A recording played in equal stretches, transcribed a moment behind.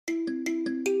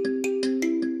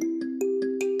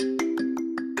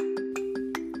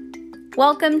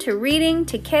Welcome to Reading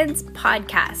to Kids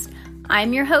podcast.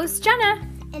 I'm your host, Jenna.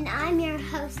 And I'm your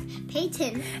host,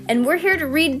 Peyton. And we're here to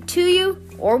read to you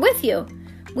or with you.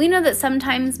 We know that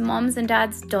sometimes moms and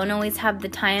dads don't always have the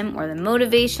time or the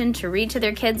motivation to read to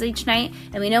their kids each night,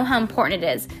 and we know how important it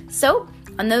is. So,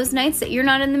 on those nights that you're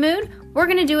not in the mood, we're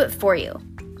going to do it for you.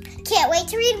 Can't wait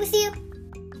to read with you.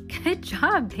 Good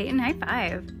job, Peyton. High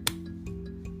five.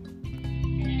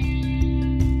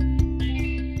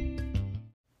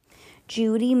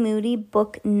 Judy Moody,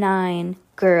 Book 9,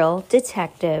 Girl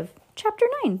Detective, Chapter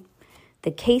 9,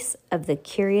 The Case of the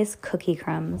Curious Cookie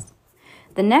Crumbs.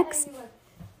 The next...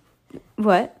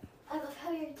 What? I love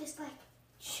how you're just like,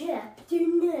 Chapter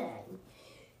 9,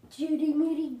 Judy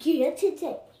Moody, Girl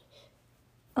Detective.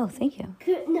 Oh, thank you.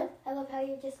 No, I love how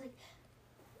you're just like,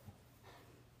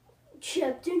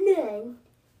 Chapter 9,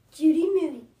 Judy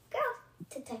Moody, Girl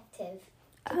Detective.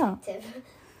 Oh,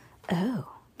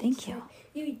 thank you.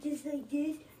 You just like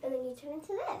this, and then you turn into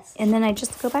this. And then I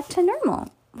just go back to normal.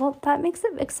 Well, that makes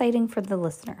it exciting for the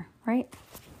listener, right?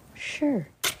 Sure.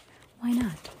 Why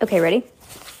not? Okay, ready?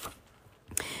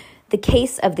 The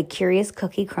Case of the Curious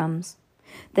Cookie Crumbs.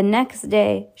 The next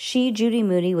day, Judy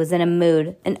Moody, was in a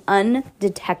mood, an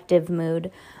undetective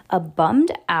mood, a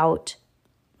bummed out,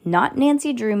 not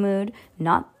Nancy Drew mood,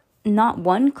 not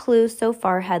one clue so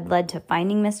far had led to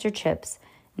finding Mr. Chips.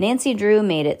 Nancy Drew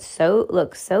made it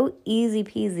look so easy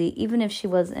peasy, even if she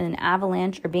was in an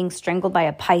avalanche or being strangled by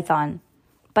a python.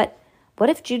 But what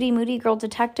if Judy Moody, Girl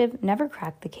Detective, never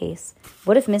cracked the case?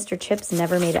 What if Mr. Chips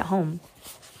never made it home?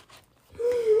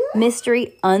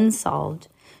 Mystery unsolved.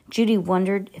 Judy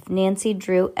wondered if Nancy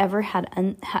Drew ever had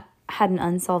an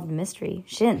unsolved mystery.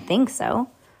 She didn't think so.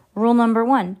 Rule number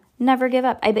 1, never give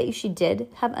up. I bet you she did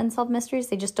have unsolved mysteries.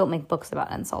 They just don't make books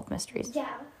about unsolved mysteries.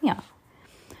 Yeah.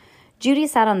 Judy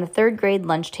sat on the 3rd grade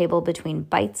lunch table between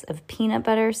bites of peanut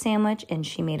butter sandwich, and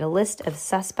she made a list of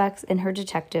suspects in her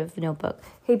detective notebook.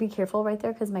 Hey, be careful right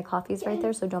there because my coffee's right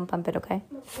there, so don't bump it, okay?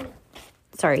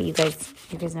 Sorry, you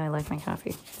guys know I like my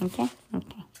coffee. Okay.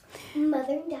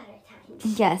 Mother and daughter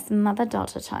time. Yes,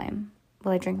 mother-daughter time.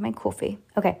 Will I drink my coffee?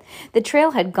 Okay. The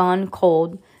trail had gone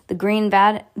cold. The green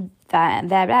van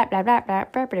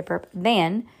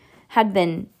had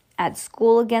been at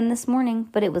school again this morning,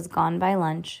 but it was gone by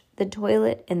lunch. The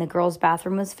toilet in the girls'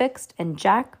 bathroom was fixed, and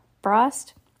Jack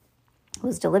Frost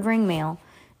was delivering mail,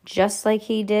 just like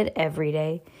he did every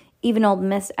day. Even old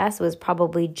Miss S was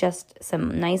probably just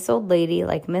some nice old lady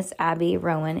like Miss Abby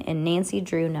Rowan in Nancy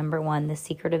Drew number 1, The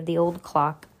Secret of the Old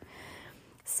Clock.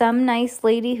 Some nice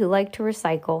lady who liked to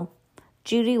recycle.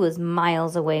 Judy was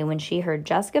miles away when she heard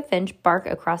Jessica Finch bark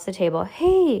across the table.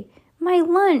 Hey, my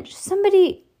lunch!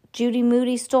 Judy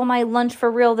Moody stole my lunch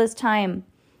for real this time.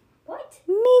 What?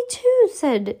 Me too,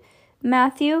 said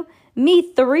Matthew. Me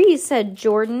 3, said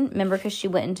Jordan. Remember, because she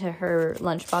went into her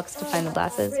lunchbox to find the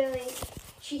glasses. Really?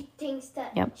 She thinks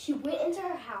that She went into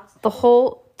her house. The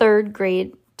whole 3rd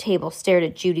grade table stared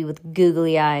at Judy with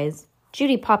googly eyes.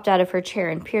 Judy popped out of her chair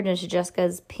and peered into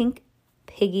Jessica's pink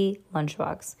piggy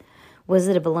lunchbox. Was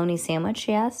it a bologna sandwich,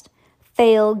 she asked.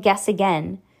 Fail, guess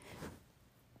again.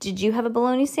 Did you have a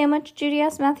bologna sandwich? Judy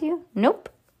asked Matthew. Nope.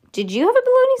 Did you have a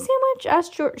bologna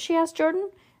sandwich? She asked Jordan.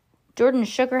 Jordan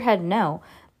shook her head no.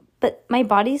 But my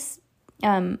body's,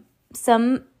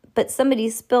 somebody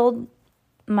spilled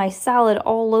my salad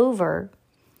all over.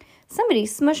 Somebody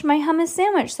smushed my hummus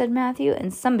sandwich, said Matthew,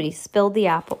 and somebody spilled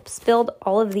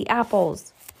all of the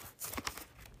apples.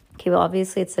 Okay, well,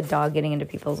 obviously it's a dog getting into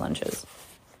people's lunches.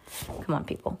 Come on,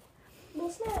 people.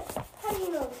 How do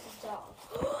you know this is dog?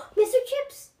 Mr.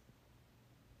 Chips?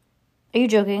 Are you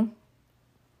joking?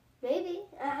 Maybe.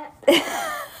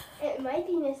 It might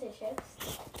be Mr.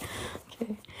 Chips.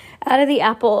 Okay. Out of the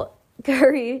apple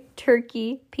curry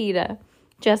turkey pita,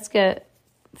 Jessica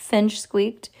Finch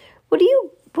squeaked. What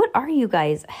are you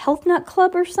guys, Health Nut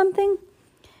Club or something?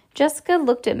 Jessica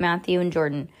looked at Matthew and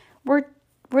Jordan. We're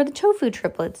the tofu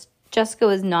triplets. Jessica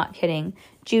was not kidding.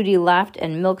 Judy laughed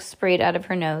and milk sprayed out of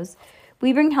her nose.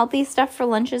 We bring healthy stuff for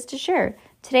lunches to share.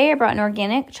 Today I brought an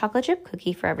organic chocolate chip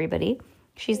cookie for everybody,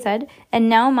 she said, and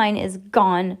now mine is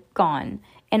gone.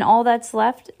 And all that's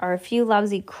left are a few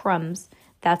lousy crumbs.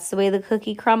 That's the way the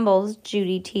cookie crumbles,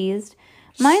 Judy teased.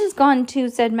 Mine's gone too,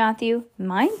 said Matthew.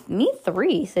 Me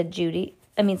 3, said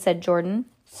Jordan.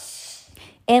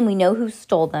 And we know who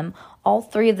stole them. All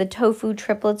 3 of the tofu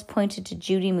triplets pointed to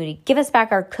Judy Moody. Give us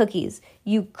back our cookies,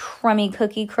 you crummy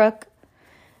cookie crook.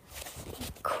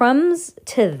 Crumbs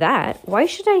to that. Why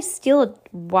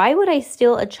would I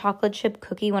steal a chocolate chip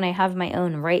cookie when I have my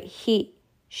own right here?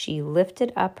 She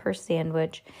lifted up her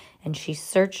sandwich and she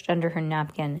searched under her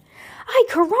napkin. Ay,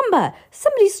 caramba!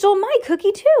 Somebody stole my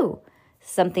cookie too!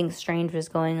 Something strange was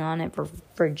going on at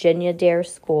Virginia Dare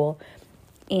School,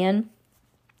 and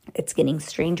it's getting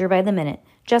stranger by the minute.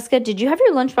 Jessica, did you have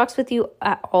your lunchbox with you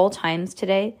at all times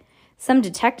today? Some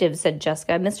detective, said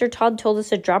Jessica. Mr. Todd told us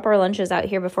to drop our lunches out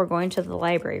here before going to the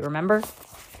library, remember?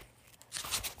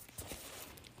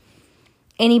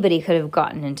 Anybody could have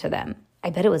gotten into them.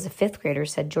 I bet it was a 5th grader,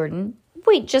 said Jordan.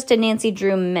 Wait just a Nancy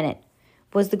Drew minute.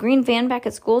 Was the green van back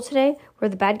at school today? Were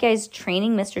the bad guys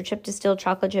training Mr. Chip to steal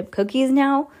chocolate chip cookies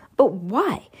now? But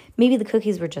why? Maybe the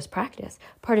cookies were just practice,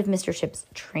 part of Mr. Chip's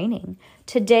training.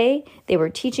 Today, they were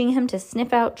teaching him to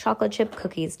sniff out chocolate chip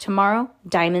cookies. Tomorrow,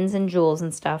 diamonds and jewels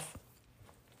and stuff.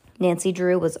 Nancy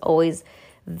Drew was always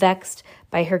vexed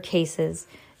by her cases.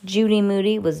 Judy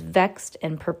Moody was vexed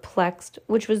and perplexed,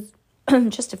 which was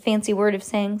just a fancy word of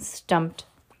saying stumped.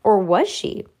 Or was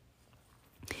she?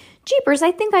 Jeepers,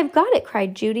 I think I've got it,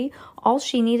 cried Judy. All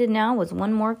she needed now was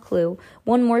one more clue,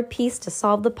 one more piece to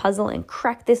solve the puzzle and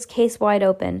crack this case wide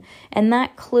open. And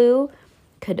that clue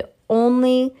could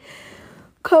only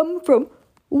come from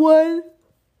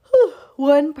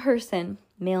one person,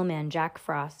 mailman Jack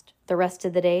Frost. The rest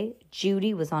of the day,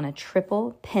 Judy was on a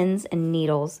triple, pins and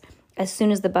needles. As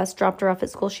soon as the bus dropped her off at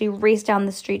school, she raced down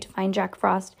the street to find Jack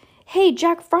Frost. Hey,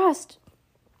 Jack Frost,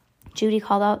 Judy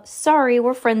called out. Sorry,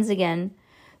 we're friends again.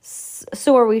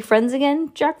 So are we friends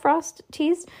again? Jack Frost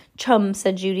teased. Chum,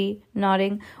 said Judy,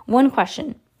 nodding. One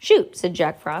question. Shoot, said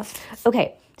Jack Frost.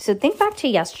 Okay, so think back to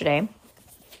yesterday.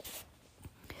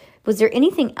 Was there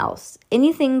anything else?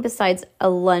 Anything besides a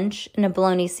lunch and a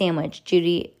bologna sandwich?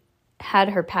 Judy had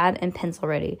her pad and pencil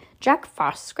ready. Jack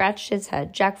Frost scratched his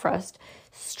head. Jack Frost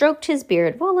stroked his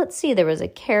beard. Well, let's see. There was a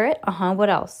carrot. What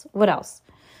else?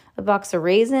 A box of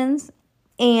raisins.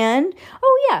 And,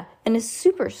 and a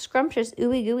super scrumptious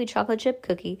ooey gooey chocolate chip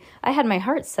cookie. I had my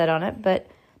heart set on it, but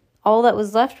all that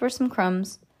was left were some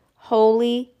crumbs.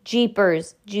 Holy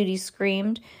jeepers, Judy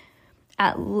screamed.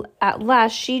 At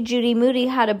last, Judy Moody,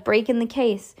 had a break in the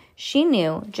case. She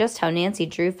knew just how Nancy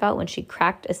Drew felt when she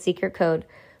cracked a secret code.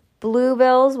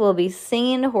 Bluebells will be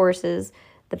singing to horses.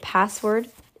 The password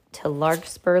to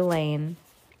Larkspur Lane.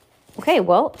 Okay,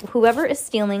 well, whoever is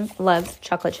stealing loves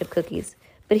chocolate chip cookies.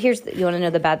 But you want to know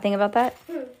the bad thing about that?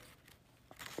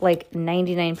 Like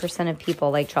 99% of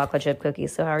people like chocolate chip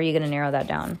cookies. So how are you going to narrow that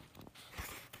down?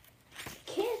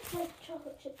 Kids like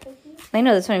chocolate chip cookies. I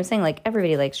know, that's what I'm saying. Like,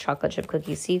 everybody likes chocolate chip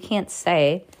cookies. So you can't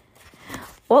say,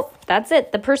 well, that's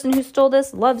it. The person who stole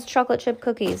this loves chocolate chip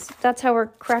cookies. That's how we're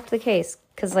cracked the case.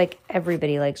 Because, like,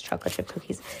 everybody likes chocolate chip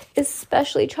cookies.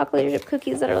 Especially chocolate chip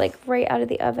cookies that are, like, right out of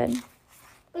the oven.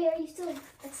 Wait, are you still at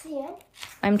the end?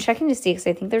 I'm checking to see because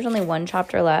I think there's only one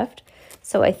chapter left.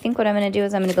 So I think what I'm going to do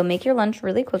is I'm going to go make your lunch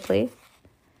really quickly.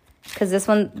 Because this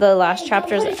one, the last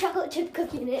chapter is... Put a chocolate chip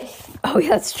cookie in it. Oh, yeah,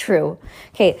 that's true.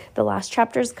 Okay, the last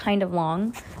chapter is kind of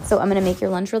long. So I'm going to make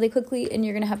your lunch really quickly and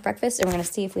you're going to have breakfast. And we're going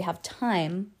to see if we have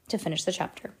time to finish the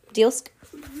chapter. Deals?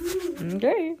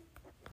 Okay.